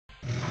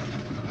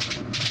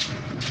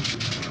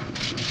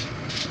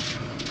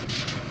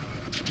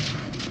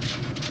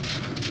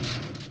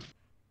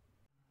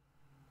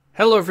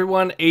Hello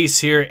everyone, Ace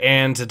here,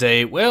 and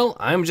today, well,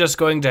 I'm just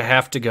going to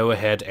have to go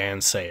ahead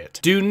and say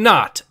it. Do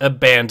not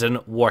abandon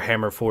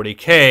Warhammer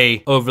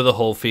 40K over the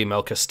whole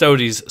Female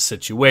Custodes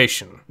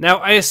situation. Now,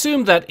 I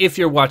assume that if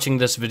you're watching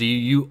this video,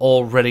 you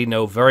already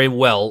know very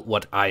well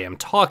what I am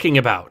talking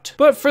about.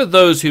 But for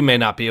those who may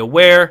not be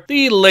aware,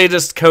 the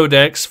latest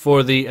codex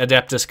for the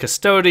Adeptus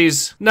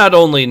Custodes not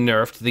only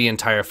nerfed the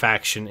entire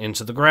faction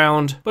into the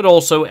ground, but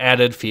also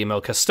added Female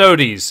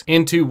Custodes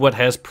into what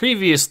has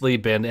previously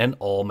been an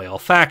all-male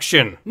faction.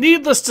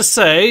 Needless to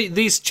say,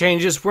 these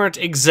changes weren't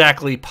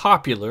exactly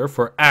popular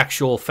for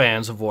actual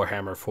fans of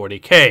Warhammer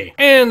 40K,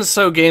 and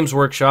so Games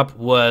Workshop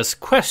was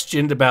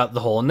questioned about the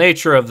whole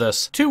nature of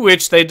this, to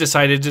which they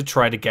decided to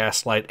try to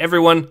gaslight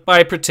everyone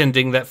by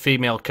pretending that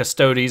Female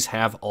Custodes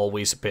have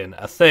always been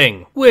a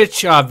thing,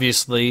 which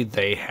obviously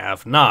they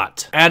have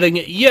not. Adding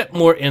yet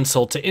more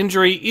insult to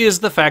injury is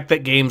the fact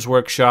that Games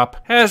Workshop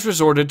has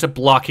resorted to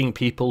blocking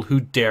people who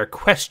dare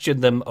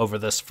question them over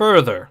this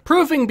further,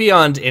 proving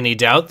beyond any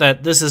doubt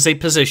that this is a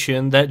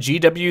position that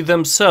GW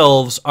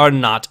themselves are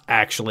not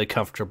actually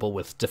comfortable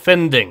with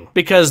defending,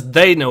 because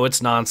they know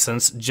it's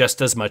nonsense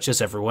just as much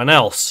as everyone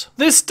else.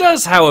 This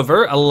does,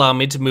 however, allow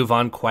me to move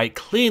on quite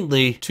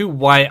cleanly to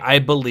why I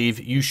believe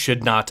you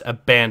should not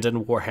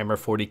abandon Warhammer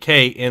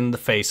 40K in the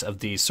face of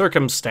these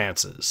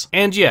circumstances.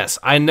 And yes,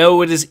 I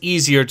know it is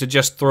easier to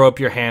just throw up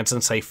your hands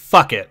and say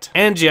fuck it.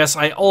 And yes,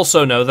 I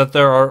also know that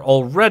there are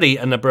already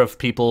a number of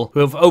people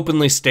who have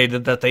openly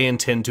stated that they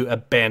intend to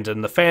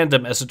abandon the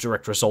fandom as a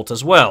direct result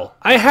as well.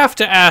 I have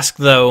to ask,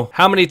 though,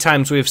 how many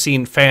times we have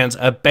seen fans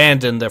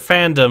abandon their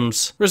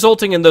fandoms,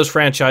 resulting in those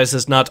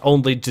franchises not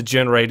only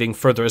degenerating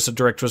further as a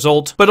direct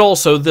result, but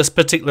also this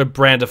particular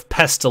brand of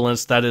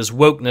pestilence that is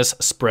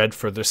wokeness spread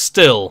further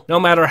still.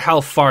 No matter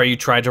how far you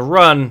try to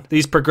run,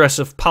 these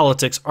progressive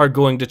politics are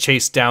going to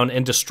chase down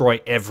and destroy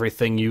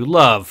everything you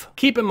love.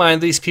 Keep in mind,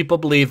 these people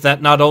believe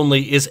that not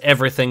only is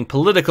everything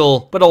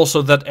political, but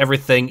also that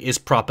everything is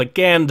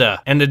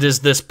propaganda, and it is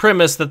this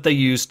premise that they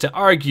use to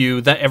argue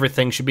that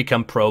everything should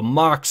become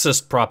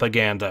pro-Marxist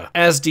propaganda,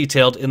 as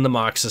detailed in the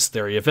Marxist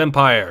theory of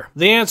empire.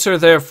 The answer,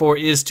 therefore,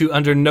 is to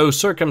under no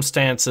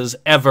circumstances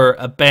ever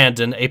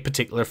abandon a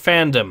particular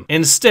fandom.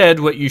 Instead,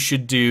 what you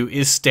should do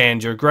is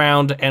stand your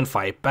ground and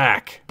fight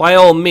back. By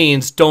all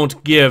means,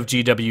 don't give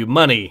GW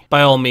money.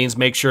 By all means,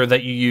 make sure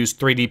that you use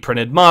 3D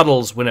printed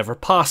models whenever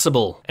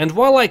possible. And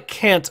while I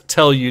can't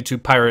tell you to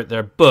pirate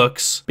their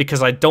books,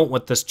 because I don't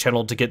want this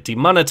channel to get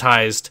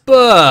demonetized,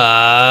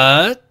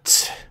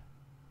 but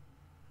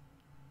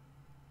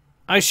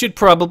I should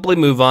probably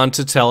move on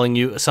to telling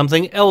you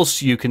something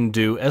else you can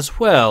do as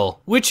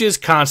well, which is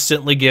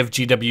constantly give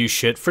GW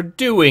shit for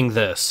doing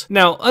this.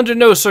 Now, under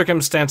no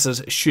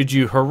circumstances should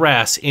you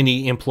harass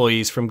any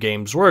employees from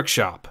Games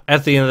Workshop.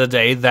 At the end of the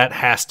day, that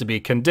has to be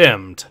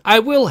condemned. I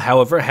will,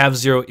 however, have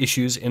zero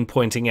issues in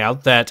pointing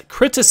out that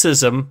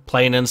criticism,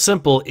 plain and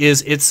simple,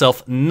 is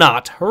itself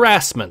not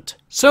harassment.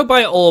 So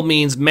by all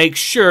means, make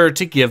sure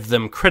to give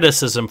them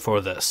criticism for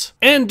this,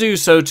 and do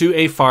so to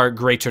a far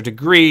greater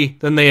degree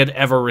than they had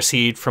ever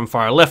received from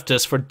far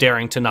leftists for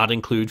daring to not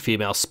include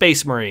female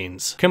space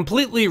marines.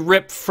 Completely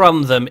rip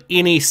from them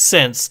any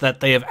sense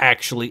that they have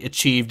actually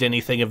achieved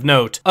anything of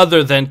note,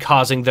 other than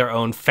causing their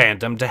own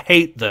fandom to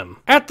hate them.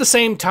 At the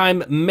same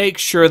time, make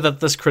sure that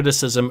this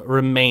criticism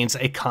remains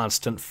a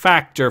constant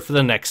factor for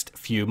the next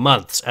few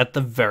months, at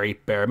the very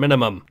bare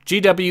minimum.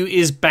 GW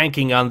is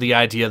banking on the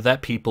idea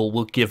that people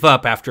will give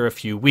up after a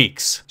few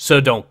weeks,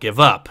 so don't give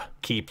up.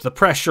 Keep the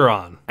pressure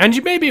on. And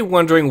you may be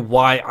wondering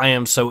why I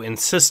am so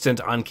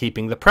insistent on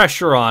keeping the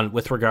pressure on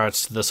with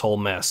regards to this whole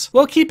mess.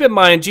 Well, keep in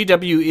mind,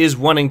 GW is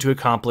wanting to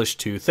accomplish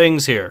two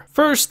things here.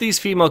 First, these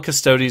Female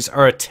Custodes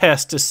are a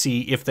test to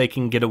see if they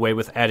can get away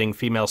with adding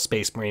female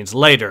Space Marines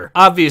later.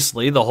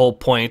 Obviously, the whole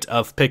point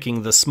of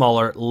picking the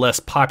smaller, less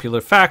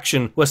popular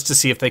faction was to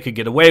see if they could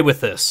get away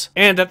with this,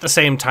 and at the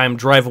same time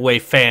drive away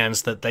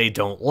fans that they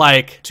don't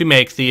like to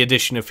make the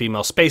addition of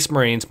female Space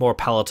Marines more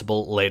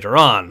palatable later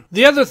on.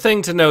 The other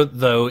thing to note,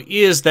 though,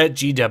 is that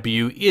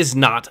GW is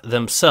not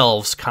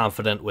themselves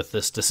confident with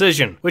this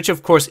decision, which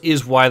of course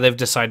is why they've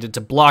decided to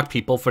block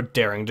people for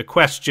daring to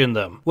question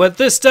them. What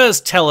this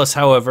does tell us,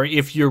 however,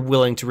 if you're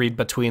willing to read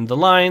between the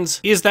lines,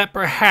 is that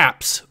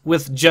perhaps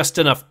with just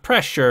enough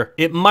pressure,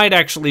 it might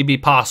actually be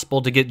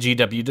possible to get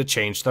GW to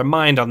change their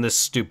mind on this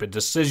stupid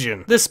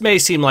decision. This may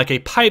seem like a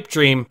pipe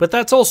dream, but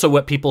that's also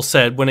what people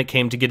said when it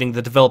came to getting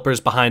the developers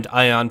behind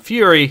Ion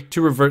Fury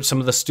to revert some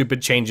of the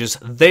stupid changes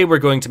they were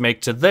going to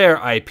make to their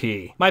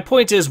IP. My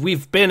point is,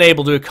 we've been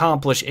able to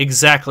accomplish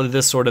exactly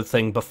this sort of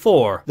thing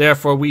before,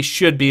 therefore we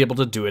should be able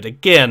to do it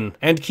again.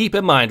 And keep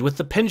in mind, with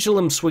the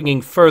pendulum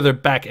swinging further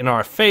back in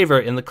our favor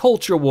in the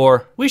culture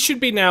war, we should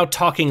be now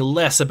talking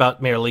less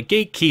about merely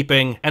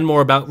gatekeeping and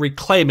more about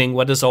reclaiming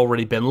what has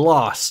already been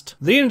lost.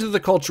 The end of the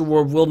culture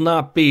war will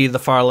not be the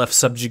far left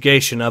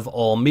subjugation of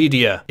all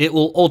media. It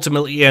will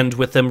ultimately end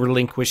with them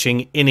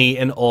relinquishing any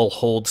and all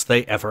holds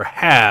they ever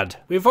had.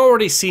 We've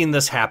already seen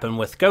this happen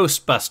with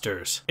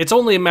Ghostbusters. It's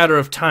only a matter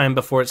of time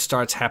before before it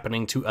starts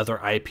happening to other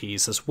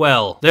IPs as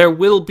well. There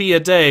will be a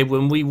day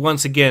when we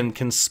once again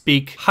can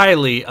speak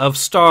highly of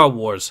Star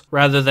Wars,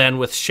 rather than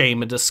with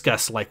shame and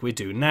disgust like we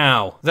do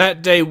now.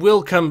 That day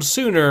will come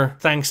sooner,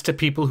 thanks to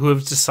people who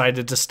have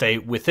decided to stay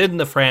within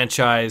the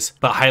franchise,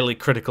 but highly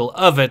critical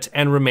of it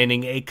and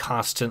remaining a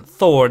constant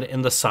thorn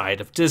in the side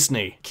of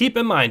Disney. Keep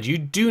in mind, you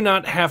do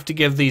not have to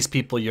give these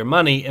people your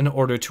money in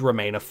order to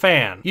remain a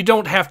fan. You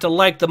don't have to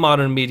like the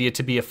modern media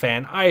to be a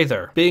fan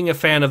either. Being a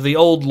fan of the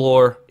old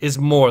lore is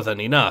more than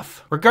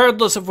enough.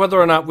 Regardless of whether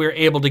or not we're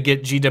able to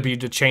get GW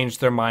to change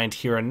their mind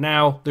here and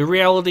now, the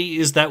reality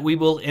is that we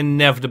will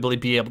inevitably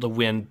be able to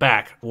win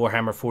back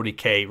Warhammer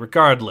 40K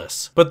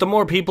regardless. But the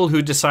more people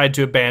who decide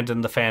to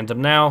abandon the fandom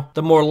now,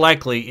 the more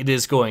likely it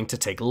is going to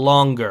take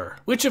longer.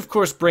 Which of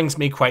course brings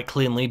me quite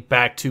cleanly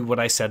back to what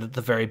I said at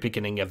the very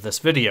beginning of this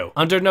video.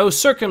 Under no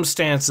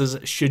circumstances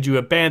should you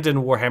abandon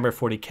Warhammer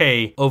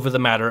 40K over the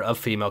matter of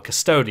Female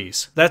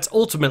Custodes. That's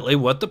ultimately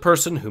what the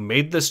person who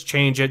made this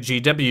change at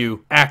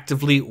GW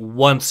actively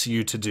wants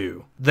you to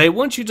do. They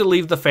want you to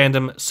leave the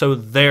fandom so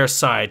their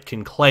side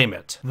can claim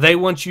it. They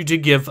want you to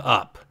give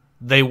up.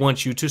 They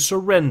want you to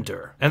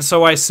surrender. And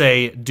so I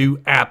say,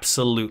 do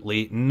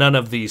absolutely none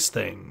of these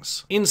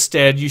things.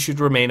 Instead, you should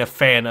remain a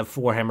fan of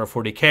Warhammer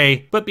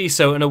 40K, but be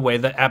so in a way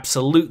that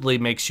absolutely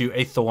makes you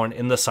a thorn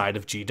in the side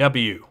of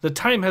GW. The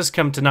time has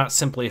come to not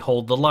simply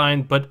hold the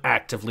line, but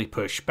actively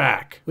push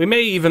back. We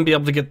may even be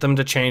able to get them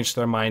to change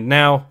their mind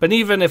now, but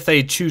even if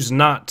they choose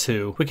not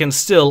to, we can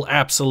still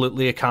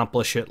absolutely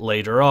accomplish it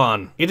later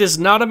on. It is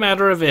not a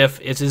matter of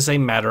if, it is a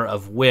matter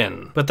of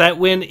when. But that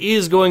win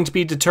is going to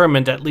be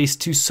determined, at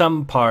least to some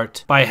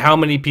part, by how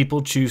many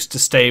people choose to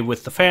stay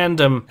with the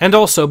fandom, and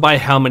also by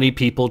how many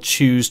people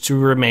choose to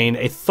remain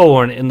a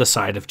thorn in the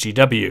side of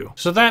GW.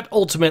 So that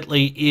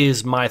ultimately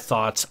is my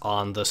thoughts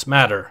on this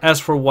matter. As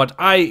for what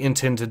I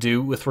intend to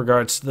do with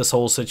regards to this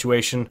whole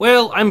situation,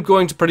 well, I'm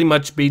going to pretty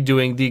much be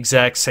doing the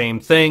exact same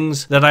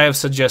things that I have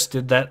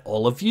suggested that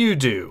all of you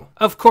do.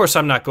 Of course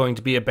I'm not going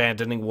to be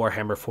abandoning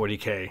Warhammer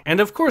 40K, and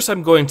of course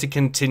I'm going to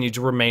continue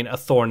to remain a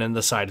thorn in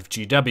the side of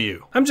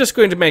GW. I'm just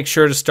going to make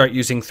sure to start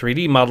using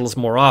 3D models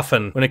more often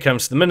when it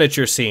comes to the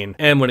miniature scene,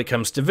 and when it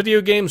comes to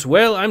video games,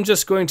 well, I'm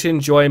just going to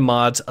enjoy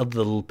mods a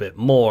little bit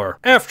more.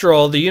 After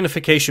all, the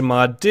Unification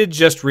mod did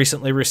just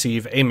recently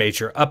receive a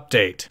major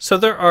update, so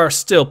there are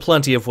still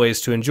plenty of ways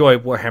to enjoy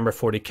Warhammer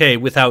 40K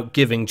without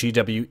giving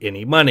GW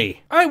any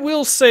money. I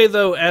will say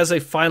though, as a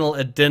final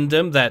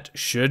addendum, that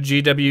should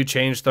GW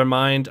change their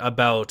mind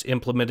about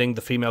implementing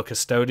the Female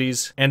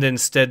Custodes, and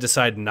instead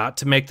decide not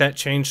to make that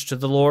change to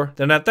the lore,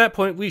 then at that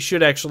point we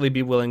should actually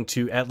be willing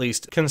to at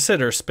least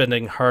consider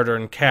spending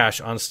hard-earned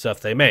cash on stuff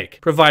they make,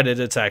 provided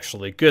it's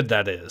actually good,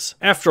 that is.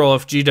 After all,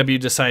 if GW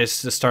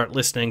decides to start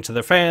listening to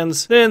their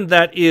fans, then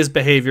that is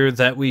behavior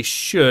that we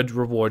should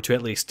reward to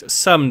at least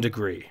some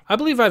degree. I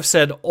believe I've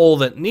said all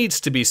that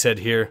needs to be said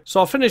here, so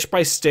I'll finish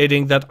by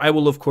stating that I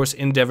will of course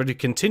endeavor to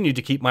continue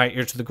to keep my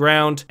ear to the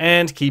ground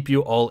and keep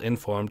you all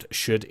informed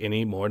should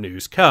any more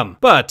news come.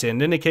 But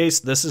in any case,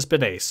 this has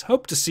been Ace.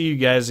 Hope to see you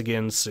guys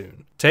again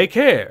soon. Take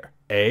care.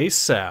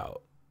 Ace out.